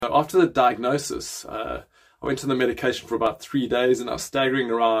So after the diagnosis, I went on the medication for about 3 days and I was staggering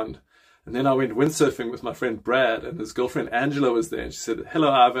around. And then I went windsurfing with my friend Brad, and his girlfriend Angela was there, and she said,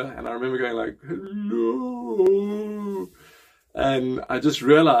 "Hello, Ivor." And I remember going like, "Hello." And I just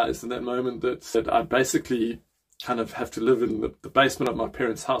realized in that moment that I basically kind of have to live in the basement of my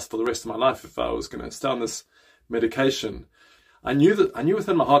parents' house for the rest of my life if I was going to stay on this medication. I knew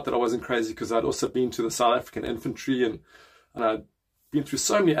within my heart that I wasn't crazy, because I'd also been to the South African infantry, and I'd been through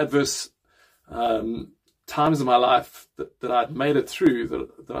so many adverse times in my life that I'd made it through,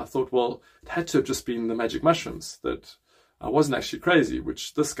 that I thought, well, it had to have just been the magic mushrooms, that I wasn't actually crazy,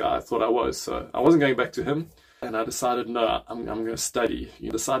 which this guy thought I was. So I wasn't going back to him, and I decided, no, I'm going to study. I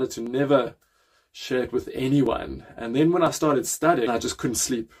decided to never share it with anyone. And then when I started studying, I just couldn't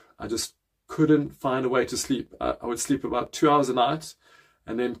sleep. I just couldn't find a way to sleep. I would sleep about 2 hours a night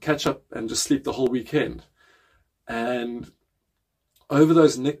and then catch up and just sleep the whole weekend. And over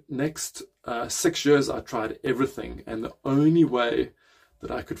those next 6 years, I tried everything. And the only way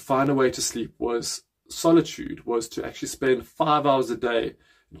that I could find a way to sleep was solitude, was to actually spend 5 hours a day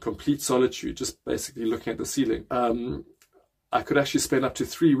in complete solitude, just basically looking at the ceiling. I could actually spend up to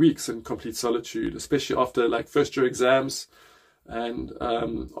 3 weeks in complete solitude, especially after like first year exams, and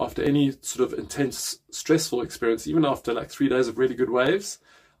after any sort of intense, stressful experience. Even after like 3 days of really good waves,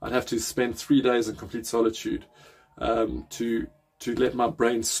 I'd have to spend 3 days in complete solitude to let my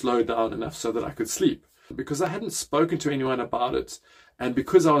brain slow down enough so that I could sleep. Because I hadn't spoken to anyone about it, and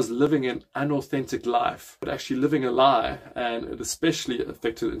because I was living an unauthentic life, but actually living a lie, and it especially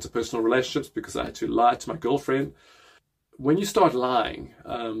affected interpersonal relationships because I had to lie to my girlfriend. When you start lying,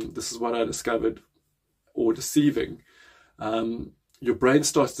 this is what I discovered, or deceiving, your brain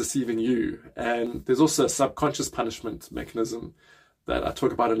starts deceiving you. And there's also a subconscious punishment mechanism that I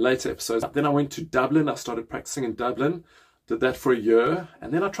talk about in later episodes. Then I went to Dublin. I started practicing in Dublin, did that for a year,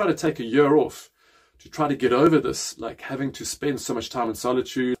 and then I tried to take a year off to try to get over this, like having to spend so much time in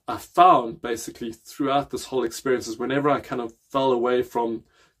solitude. I found basically throughout this whole experience is whenever I kind of fell away from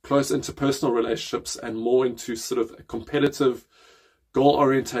close interpersonal relationships and more into sort of a competitive,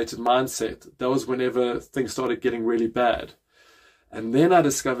 goal-orientated mindset, that was whenever things started getting really bad. And then I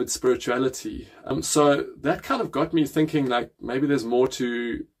discovered spirituality. So that kind of got me thinking like maybe there's more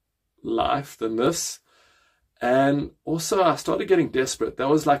to life than this. And also I started getting desperate. That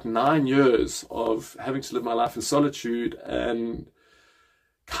was like 9 years of having to live my life in solitude, and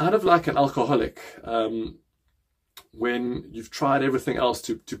kind of like an alcoholic. When you've tried everything else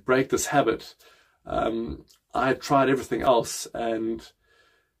to break this habit, I had tried everything else, and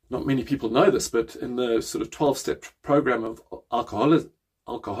not many people know this, but in the sort of 12-step program of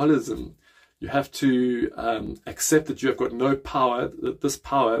alcoholism, you have to accept that you have got no power, that this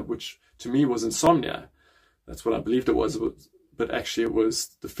power, which to me was insomnia, that's what I believed it was, but actually it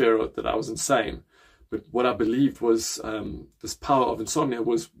was the fear that I was insane. But what I believed was this power of insomnia it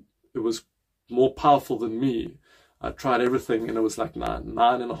was more powerful than me. I tried everything, and it was like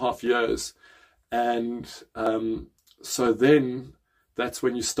 9.5 years. And so then that's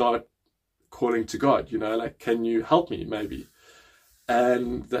when you start calling to God, like, can you help me maybe?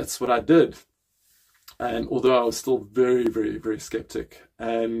 And that's what I did. And although I was still very, very, very skeptic.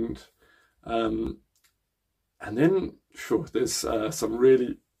 And then, sure, there's some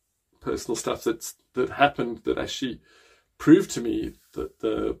really personal stuff that happened that actually proved to me that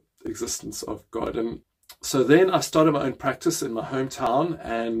the existence of God. And so then I started my own practice in my hometown,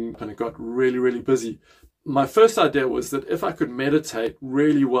 and it got really, really busy. My first idea was that if I could meditate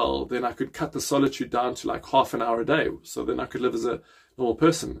really well, then I could cut the solitude down to like half an hour a day. So then I could live as a normal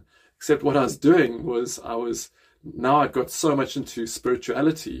person. Except what I was doing was now I'd got so much into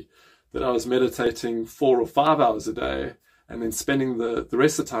spirituality that I was meditating 4 or 5 hours a day and then spending the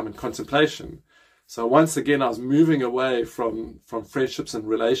rest of the time in contemplation. So once again, I was moving away from friendships and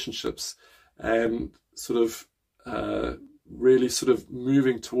relationships, and sort of really sort of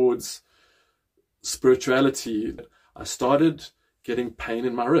moving towards spirituality. I started getting pain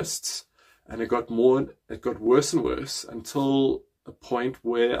in my wrists, and it got worse and worse until a point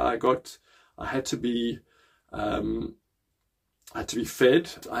where I had to be fed.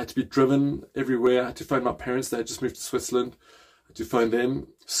 I had to be driven everywhere. I had to phone my parents. They had just moved to Switzerland. I had to phone them.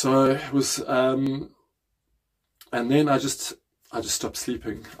 So it was, and then I just stopped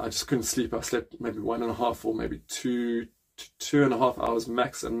sleeping. I just couldn't sleep. I slept maybe 1.5 or maybe 2.5 hours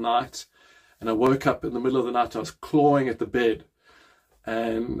max a night. And I woke up in the middle of the night. I was clawing at the bed,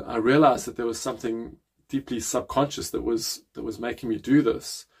 and I realized that there was something deeply subconscious that was making me do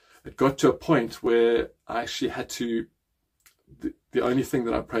this. It got to a point where I actually had to. The only thing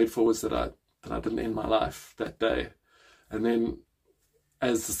that I prayed for was that I didn't end my life that day. And then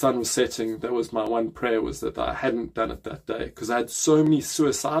as the sun was setting, that was my one prayer, was that I hadn't done it that day, because I had so many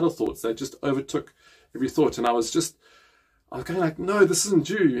suicidal thoughts. They just overtook every thought. And I was going like, no, this isn't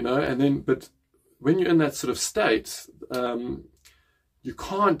due, you know. And then, but when you're in that sort of state, you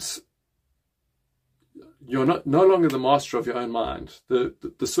can't, you're no longer the master of your own mind. The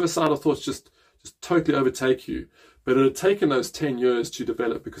suicidal thoughts just totally overtake you. But it had taken those 10 years to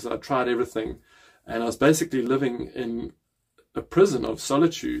develop, because I tried everything, and I was basically living in a prison of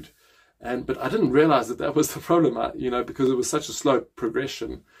solitude. But I didn't realize that was the problem, because it was such a slow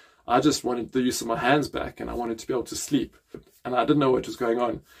progression. I just wanted the use of my hands back, and I wanted to be able to sleep. And I didn't know what was going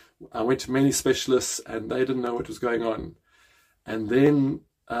on. I went to many specialists, and they didn't know what was going on. And then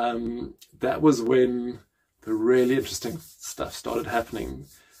that was when the really interesting stuff started happening.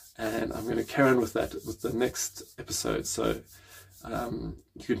 And I'm going to carry on with that with the next episode. So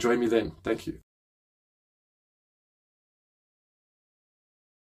you can join me then. Thank you.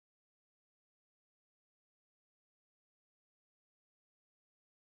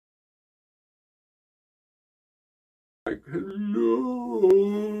 Like,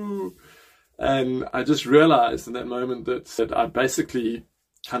 hello. And I just realized in that moment that I basically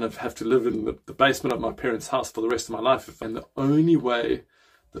kind of have to live in the basement of my parents' house for the rest of my life. And the only way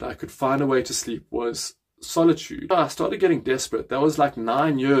that I could find a way to sleep was solitude. I started getting desperate. That was like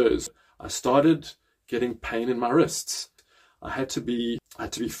 9 years. I started getting pain in my wrists. I had to be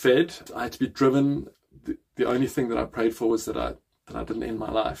fed. I had to be driven. The only thing that I prayed for was that I didn't end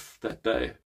my life that day.